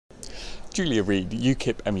Julia Reid,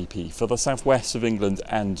 UKIP MEP for the southwest of England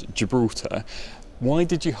and Gibraltar. Why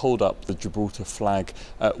did you hold up the Gibraltar flag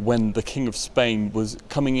when the King of Spain was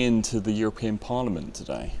coming into the European Parliament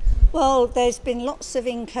today? Well, there's been lots of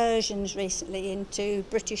incursions recently into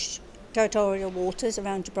British territorial waters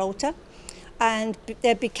around Gibraltar, and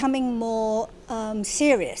they're becoming more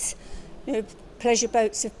serious. Pleasure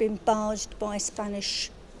boats have been barged by Spanish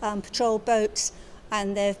patrol boats,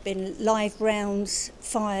 and there have been live rounds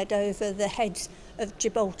fired over the heads of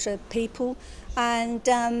Gibraltar people.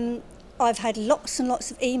 And I've had lots and lots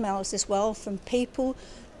of emails as well from people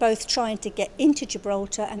both trying to get into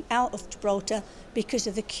Gibraltar and out of Gibraltar because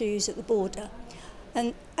of the queues at the border.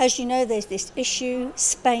 And as you know, there's this issue.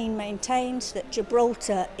 Spain maintains that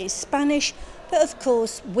Gibraltar is Spanish, but of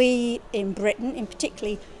course we in Britain, in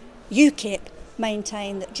particularly UKIP,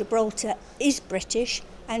 maintain that Gibraltar is British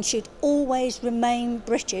and should always remain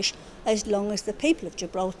British as long as the people of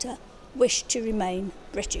Gibraltar wish to remain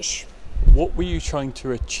British. What were you trying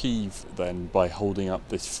to achieve then by holding up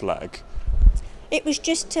this flag? It was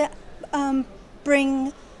just to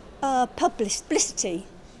bring publicity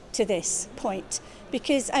to this point,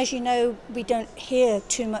 because as you know, we don't hear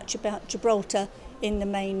too much about Gibraltar in the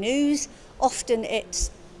main news. Often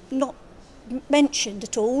it's not mentioned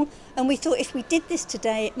at all, and we thought if we did this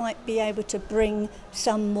today it might be able to bring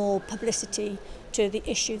some more publicity to the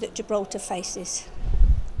issue that Gibraltar faces.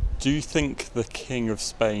 Do you think the King of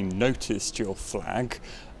Spain noticed your flag,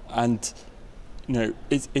 and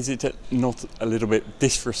is it not a little bit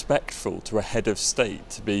disrespectful to a head of state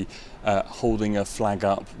to be holding a flag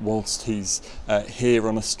up whilst he's here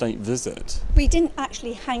on a state visit? We didn't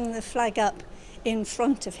actually hang the flag up in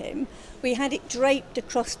front of him. We had it draped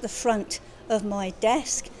across the front of my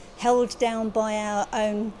desk, held down by our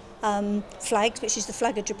own flags, which is the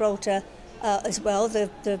flag of Gibraltar as well,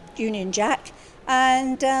 the Union Jack.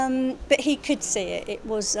 And but he could see it. It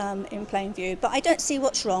was in plain view. But I don't see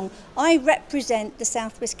what's wrong. I represent the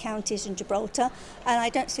southwest counties in Gibraltar, and I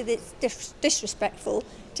don't see that it's disrespectful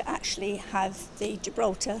to actually have the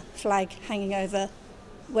Gibraltar flag hanging over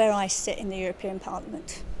where I sit in the European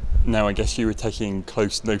Parliament. Now, I guess you were taking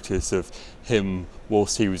close notice of him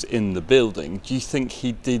whilst he was in the building. Do you think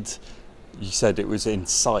he did? You said it was in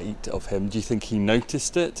sight of him. Do you think he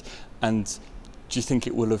noticed it? And do you think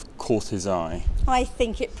it will have caught his eye? I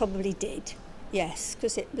think it probably did, yes,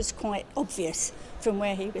 because it was quite obvious from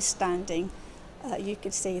where he was standing. You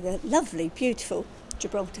could see the lovely, beautiful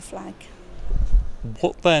Gibraltar flag.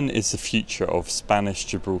 What then is the future of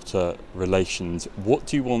Spanish-Gibraltar relations? What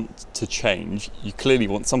do you want to change? You clearly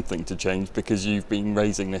want something to change because you've been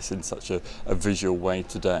raising this in such a visual way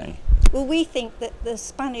today. Well, we think that the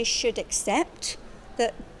Spanish should accept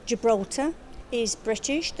that Gibraltar is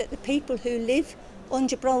British, that the people who live on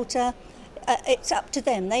Gibraltar, it's up to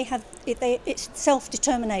them. It's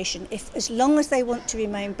self-determination. As long as they want to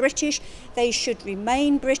remain British, they should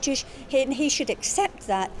remain British. He should accept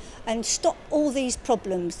that and stop all these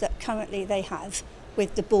problems that currently they have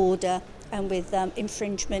with the border and with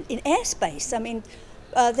infringement in airspace. I mean,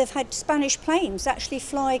 they've had Spanish planes actually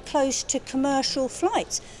fly close to commercial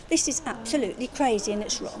flights. This is absolutely crazy and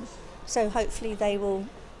it's wrong. So hopefully they will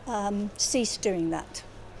cease doing that.